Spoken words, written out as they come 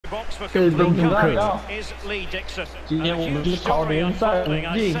这一分不可以。今天我们是跑联赛无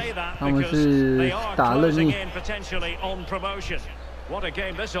尽，他们是打任意。 What a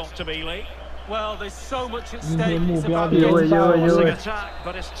game this ought to be, Lee. Well, there's so much at 今 stake. 天目 It's 标 about 联赛无尽。 Attack,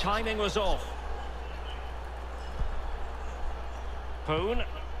 but his timing was off. Poon.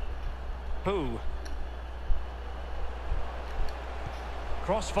 Poo.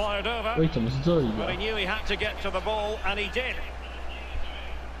 Cross-fired over. 为什么是这里 But he 啊？ knew he had to get to the ball, and he did.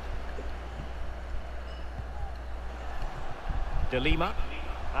 De Lima.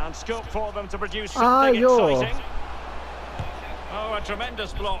 And scope for them to produce something exciting. Oh, a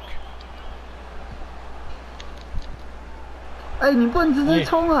tremendous block. 哎，你不能直接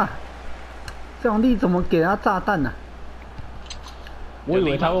冲啊！这种力怎么给他炸弹呢？我以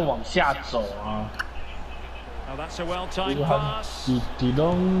为他会往下走啊。 Oh, that's a well-timed pass. 底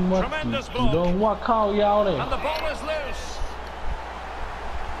咚，我靠腰嘞！ And the ball is loose.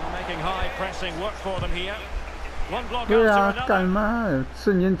 Making high pressing work for them here. One block 对 after 啊， another. 干嘛？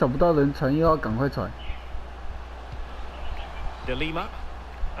瞬间找不到人传，又要赶快传。 De Lima,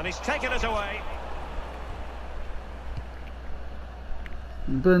 and he's taken it away.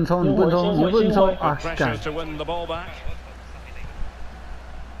 你不能冲，你不能冲，你不能冲啊！ Pressure 干， to win the ball back.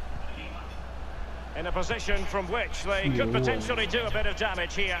 In a position from which they could potentially do a bit of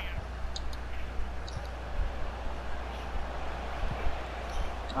damage here.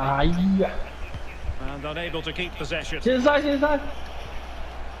 哎呀！ And unable to keep possession. 先塞，先塞！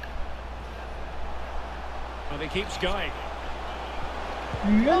 But he keeps going.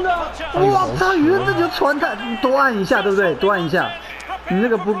 圆的！我操，圆这就传他，你多按一下，对不对？多按一下，你那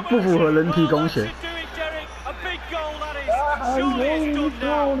个不符合人体工学。还有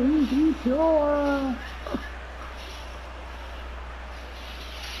少林足球啊！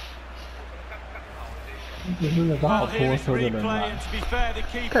这真的刚好拖车的人来。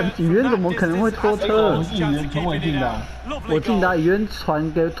看语言怎么可能会拖车？我是语言从我进的。我进达语言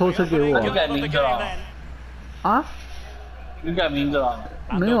传给拖车给我。你改名字了？啊？你改名字了？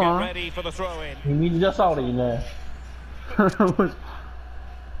没有啊。你名字叫少林呢。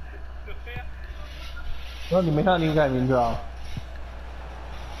那你没看你改名字啊？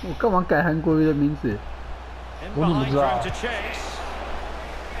我干嘛改韩国瑜的名字？我怎么知道？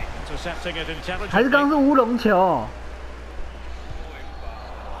还是刚是乌龙球？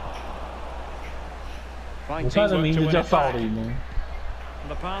我猜的名字叫少林呢。你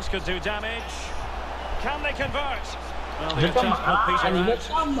在干嘛？你在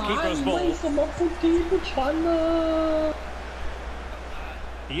干嘛？你为什么不踢不传呢？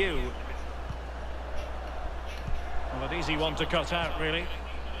 Well, an easy one to cut out, really.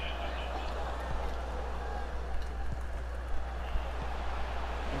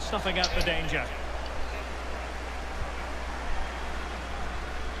 And snuffing out the danger.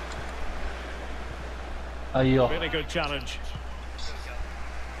 哎呦 Really good challenge.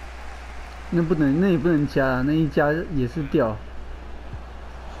 那不能，那也不能加啊，那一加也是掉。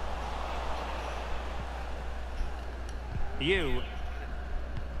 You.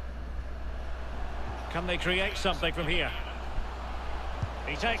 Can they create something from here?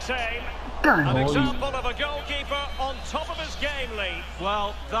 He takes aim. An example of a goalkeeper on top of his game, Lee.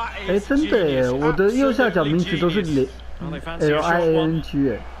 Well, that 哎， is 真的耶，我的右下角名字都是 Well, they fancy a short one.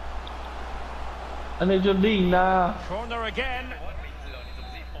 LIANG 哎。那就令啦。 Corner again.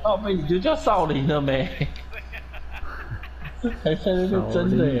 宝贝，你就叫少林了没？还在那边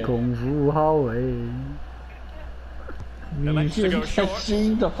真的耶！功夫好哎。你现在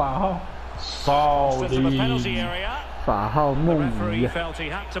新的法号少林，法号梦遗啊！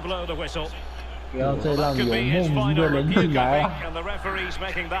不要再让有梦遗的人进来啊！我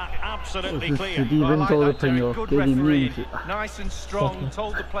是史蒂芬周的朋友，给你面子。Nice and strong,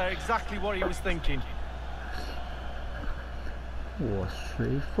 told the player exactly what he was thinking. 我随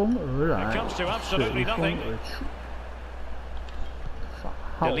风而来，随风而去。法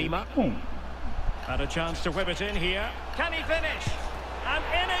号梦。 Had a chance to whip it in here. Can he finish? And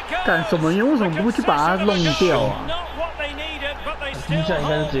in it goes. 干什么？你为什么不去把它弄掉啊？ Not what they needed, but they 第一 still 下应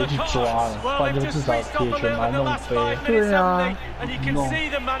该是直接 hold 去 the 抓 cause. 了，不然就至少铁拳把它弄飞。对啊， And you can see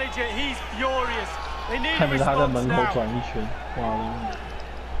the manager, he's furious. They need 看 a 着他在 response 门口 now. 转一圈，哇！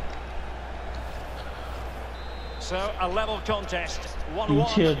 So a level contest. 一 1-1.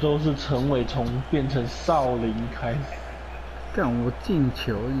 切都是陈伟从变成少林开始。干我进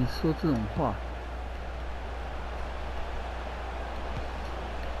球，你说这种话？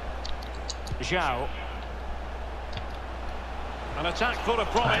 Zhao. An attack full of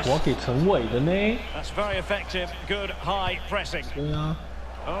哎， promise. 我给陈伟的呢。 That's very effective. Good high pressing. 对啊，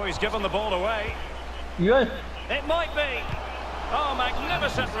 Oh, he's given the ball away. 圆 It might be. Oh,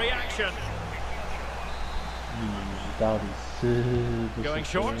 magnificent reaction. Going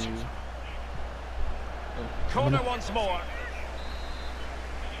short. Corner once more.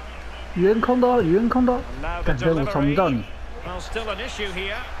 远空的，远空的， Now the 感觉我传不到你。 Well, still an issue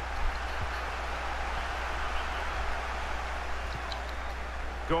here.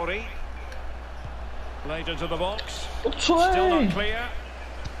 Gorey. Played into the box. Still not clear.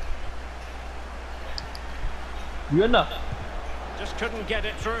 远了。 Just couldn't get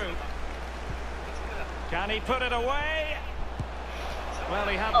it through. Can he put it away? Well,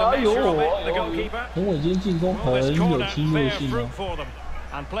 he had the measure of it, the goalkeeper. 红尾间进攻 Well, 很 this 有 corner 侵略 bear 性 fruit 啊！ for them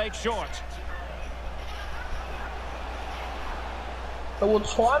and played short. 我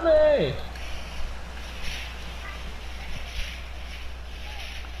传嘞！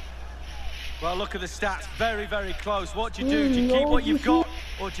 Well, look at the stats. Very, very close. What do you do? Do you keep what you've got,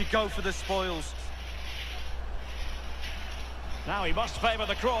 or do you go for the spoils? Now he must favour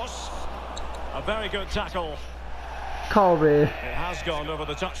the cross. A very good tackle. 靠呗。 It has gone over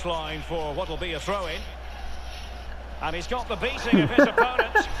the touchline for what will be a throw-in. And he's got the beating of his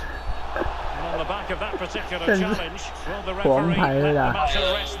opponent. And on the back of that particular challenge, will the referee let the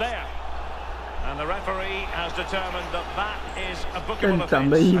matter rest there? And the referee has determined that that is a bookable offence. 长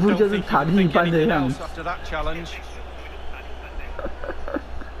得一副就是塔利班的样子。 After that challenge.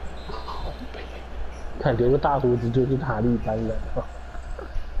 看留个大胡子就是塔利班了。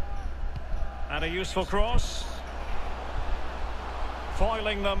 And a useful cross.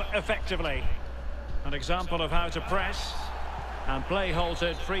 Foiling them effectively. An example of how to press. And play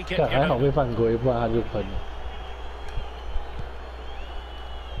halted, free kick 还好 given. 被犯规，不然他就喷了。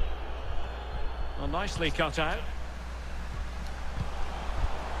 Well, nicely cut out.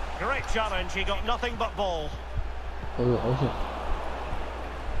 Great challenge, he got nothing but ball. 好险！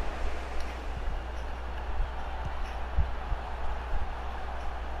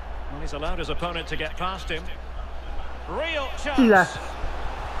 Well, he's allowed his opponent to get past him. Real 进来。 chance.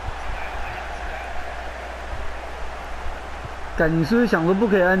 干，你是不是想说不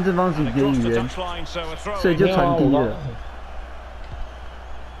可以按正方形 And 给 across 语 the 言， touchline, so a throw 所以就传递了。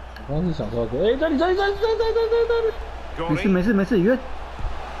我刚是想说，哎，这里，没事没事没事，约。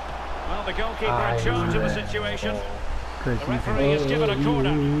 Well, the goalkeeper in charge of the situation. 可 The 惜。 referee has given a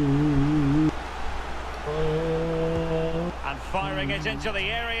corner. And firing it into the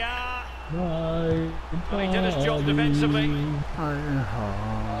area. Well, he did his job defensively. 安好。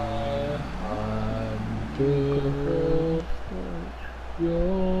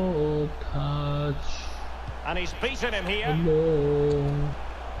 Your touch. And he's beaten him here.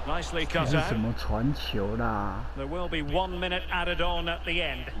 Nicely 这 cut 是 out. 什么传球啦？ There will be 1 minute added on at the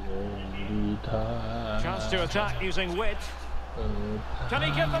end. Chance to attack using width. Can he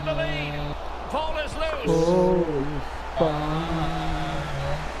give them the lead? Ball is loose.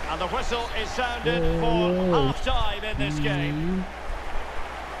 And the whistle is sounded for half-time in this game.